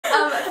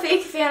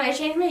big fan. I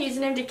changed my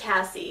username to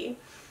Cassie.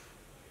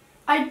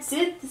 I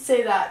did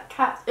say that.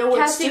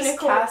 Cassie just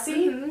Nicole.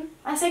 Cassie? Mm-hmm.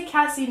 I said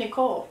Cassie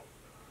Nicole.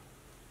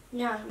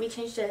 Yeah, we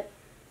changed it.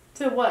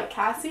 To what?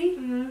 Cassie?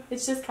 Mm-hmm.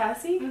 It's just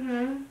Cassie?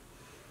 Mm-hmm.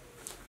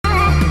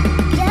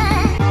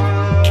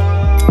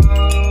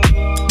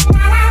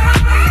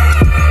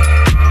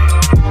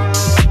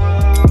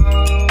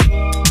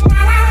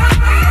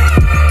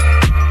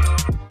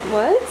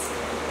 What?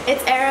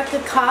 It's Erica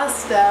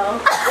Costo.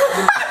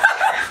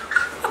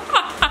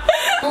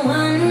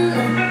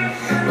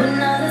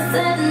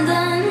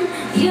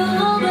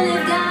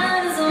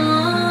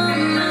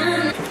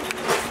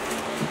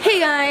 Hey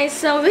guys,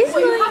 so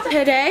basically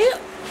today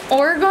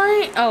we're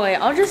going. Oh wait,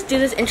 I'll just do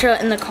this intro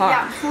in the car.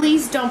 Yeah,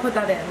 please don't put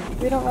that in.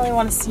 We don't really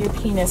want to see your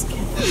penis.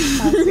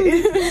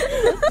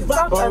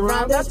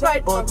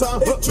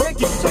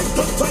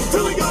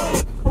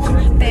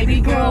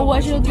 Baby girl,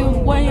 what you do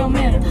when you're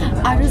man?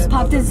 I just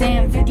popped a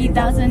Zan,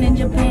 50,000 in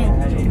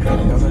Japan.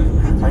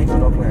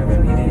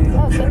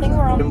 Oh, so I think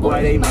we're on.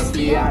 Boy, they must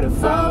be out of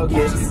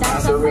focus.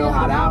 That's a real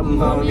hot album,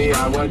 homie.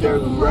 I wonder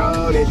who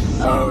wrote it.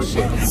 Oh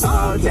shit,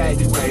 all day,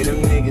 pray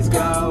them niggas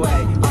go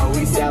away. Oh,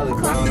 we sell the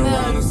clown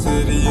around the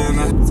city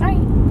and Sorry,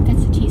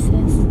 that's what she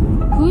says.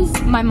 Who's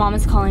my mom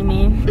is calling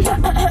me?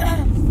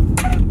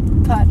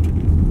 Cut.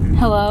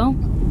 Hello?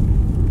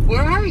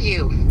 Where are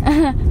you?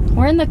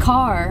 We're in the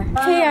car.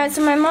 Okay, guys,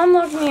 so my mom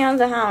locked me out of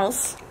the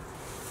house.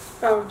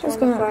 Oh, do you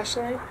want a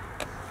flashlight?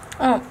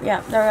 Oh,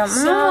 yeah, there we go.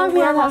 So Mom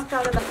we're locked me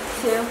out of the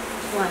house. 2,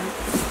 1.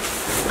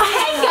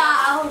 Hey,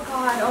 guys! Oh,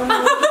 God. Oh, no.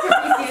 We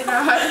do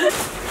that.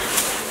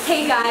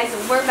 Hey, guys,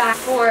 we're back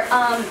for,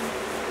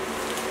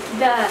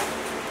 the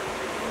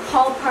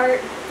haul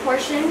part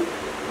portion.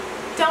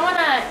 Don't want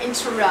to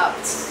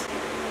interrupt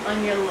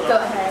on your little... Go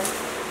ahead.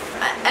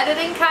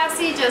 Editing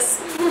Cassie just...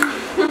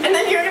 and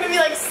then you're going to be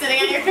like sitting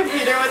on your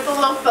computer with the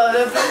little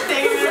photo book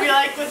thing. You're going to be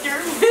like with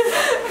your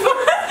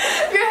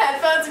your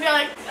headphones and you're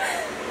like,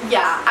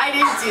 yeah, I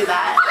didn't do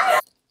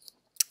that.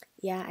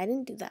 Yeah, I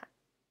didn't do that.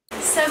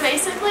 So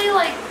basically,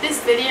 like,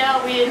 this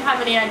video, we didn't have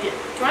any idea. Do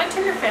you want to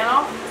turn your fan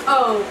off?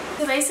 Oh.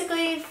 So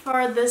basically,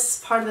 for this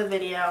part of the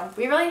video,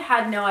 we really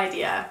had no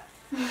idea.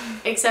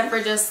 Except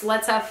for just,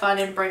 let's have fun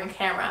and bring a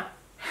camera.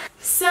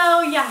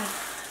 So, yeah,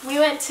 we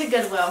went to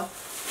Goodwill.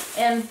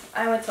 And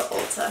I went to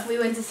Ulta. We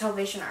went to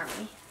Salvation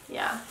Army.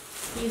 Yeah.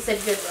 You said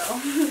Goodwill.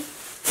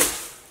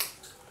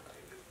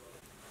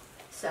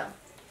 So.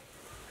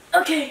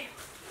 Okay.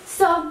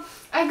 So,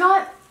 I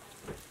got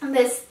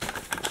this,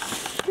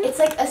 it's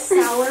like a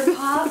sour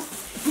pop.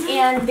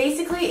 And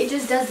basically, it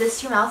just does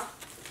this to your mouth.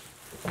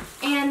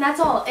 And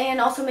that's all.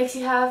 And also makes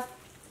you have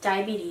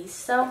diabetes.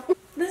 So.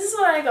 This is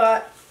what I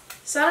got.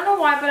 So I don't know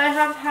why, but I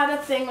have had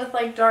a thing with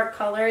like dark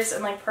colors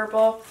and like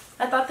purple.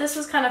 I thought this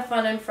was kind of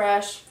fun and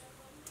fresh.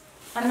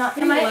 I'm not.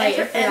 Am I if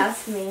you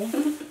ask me.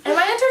 Am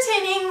I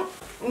entertaining?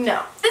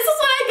 No. This is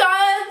what I got.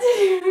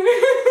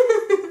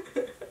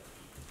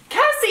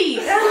 Cassie.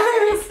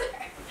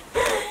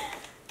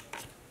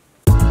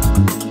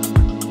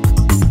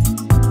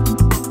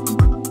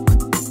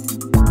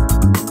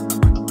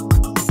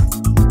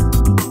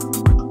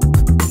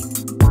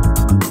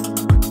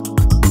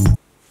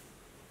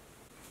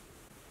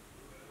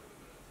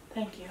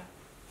 Thank you.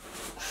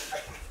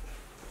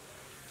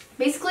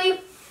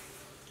 Basically,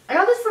 I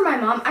got this for my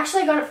mom.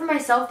 Actually, I got it for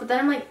myself, but then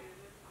I'm like,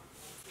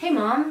 hey,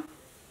 Mom,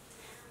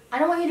 I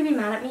don't want you to be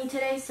mad at me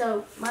today,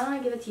 so why don't I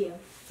give it to you?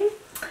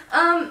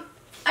 I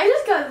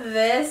just got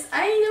this.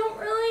 I don't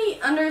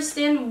really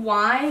understand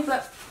why,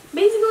 but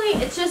basically,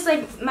 it's just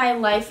like my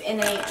life in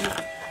a...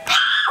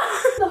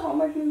 The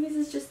Hallmark movies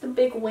is just the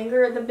big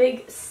winger, the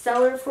big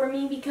seller for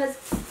me because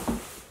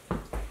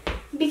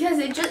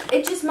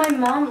it just my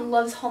mom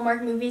loves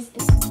Hallmark movies.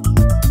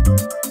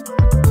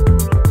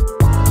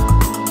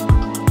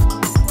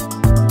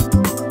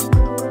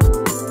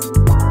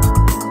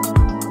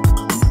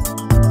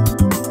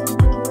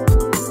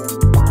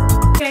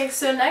 Okay,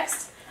 so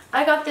next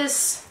I got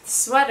this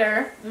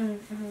sweater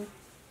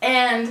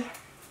and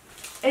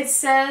it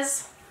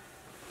says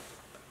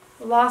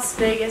Las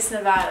Vegas,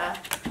 Nevada.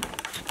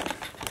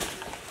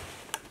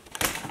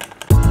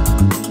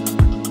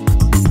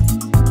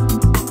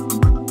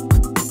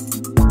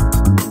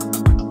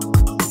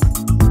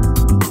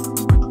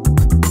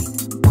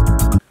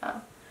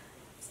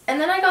 And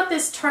then I got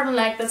this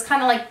turtleneck that's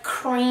kind of like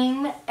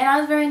cream, and I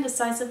was very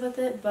indecisive with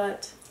it,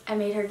 but I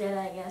made her get it,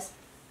 I guess.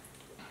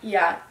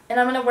 Yeah, and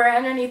I'm gonna wear it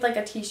underneath like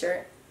a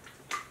t-shirt.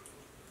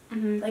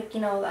 Like,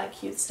 you know, that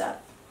cute stuff.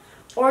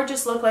 Or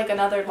just look like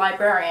another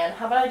librarian.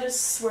 How about I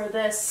just wear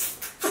this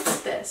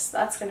with this?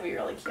 That's gonna be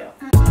really cute.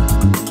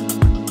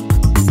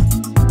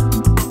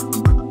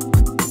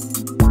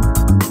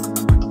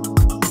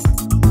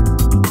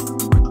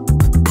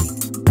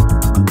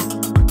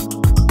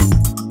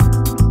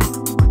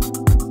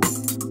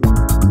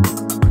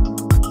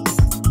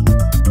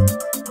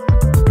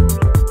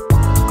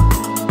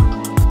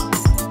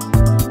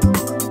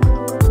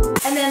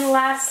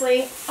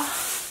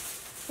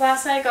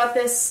 Lastly, I got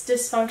this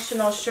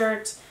dysfunctional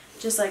shirt,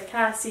 just like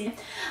Cassie.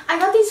 I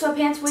got these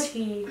sweatpants with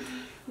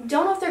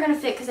Don't know if they're gonna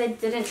fit because I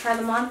didn't try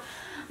them on.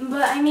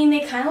 But I mean,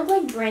 they kind of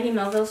look like Brandy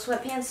Melville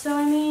sweatpants. So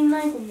I mean,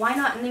 like, why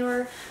not? And they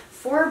were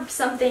 $4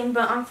 something,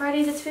 but on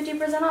Fridays it's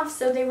 50% off.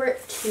 So they were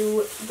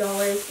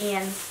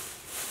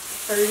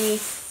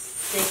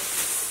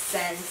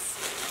 $2.36.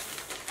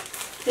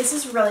 This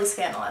is really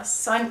scandalous.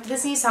 So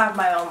this needs to have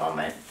my own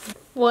moment.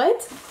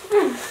 What?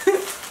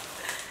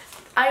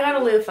 I got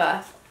a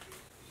loofah.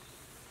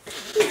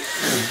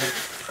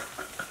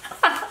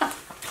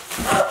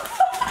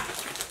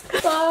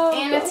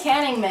 And a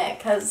tanning mitt,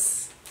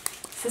 because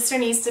sister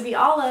needs to be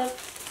olive,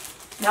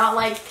 not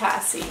like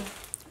Cassie.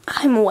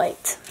 I'm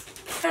white.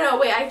 No,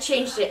 wait, I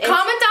changed it.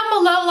 Comment down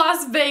below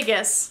Las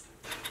Vegas.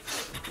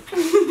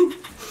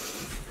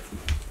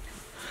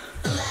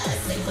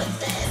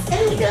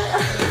 There we go.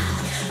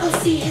 Oh,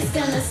 see, it's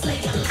gonna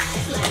slay.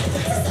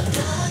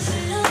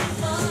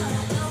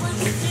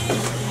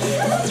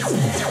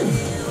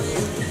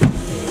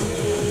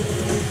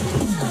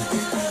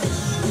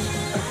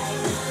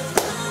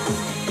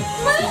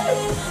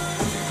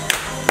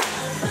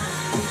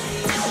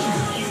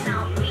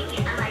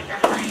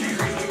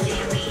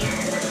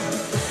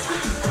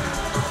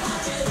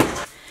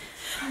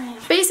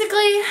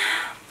 Basically,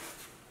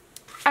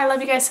 I love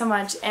you guys so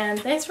much, and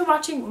thanks for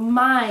watching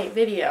my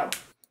video.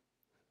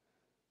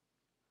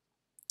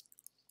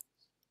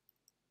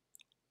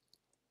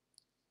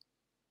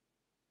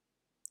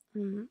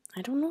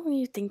 I don't know who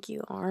you think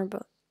you are,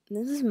 but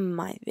this is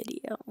my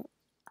video.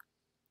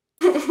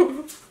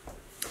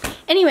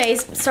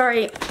 Anyways,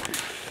 sorry.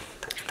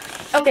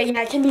 Okay,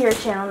 yeah, it can be your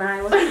channel now.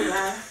 I wasn't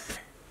that.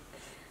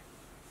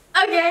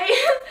 Okay.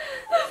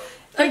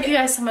 Thank you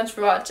guys so much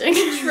for watching.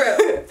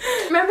 True.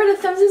 Remember to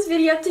thumbs this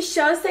video up to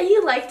show us that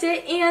you liked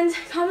it, and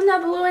comment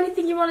down below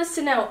anything you want us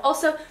to know.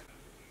 Also,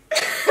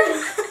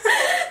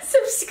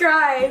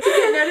 subscribe to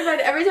get notified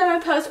every time I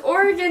post,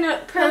 or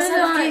get Post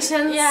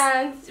notifications.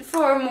 Yeah,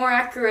 for more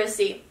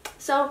accuracy.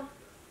 So,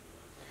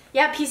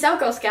 yeah, peace out,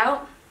 Girl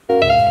Scout.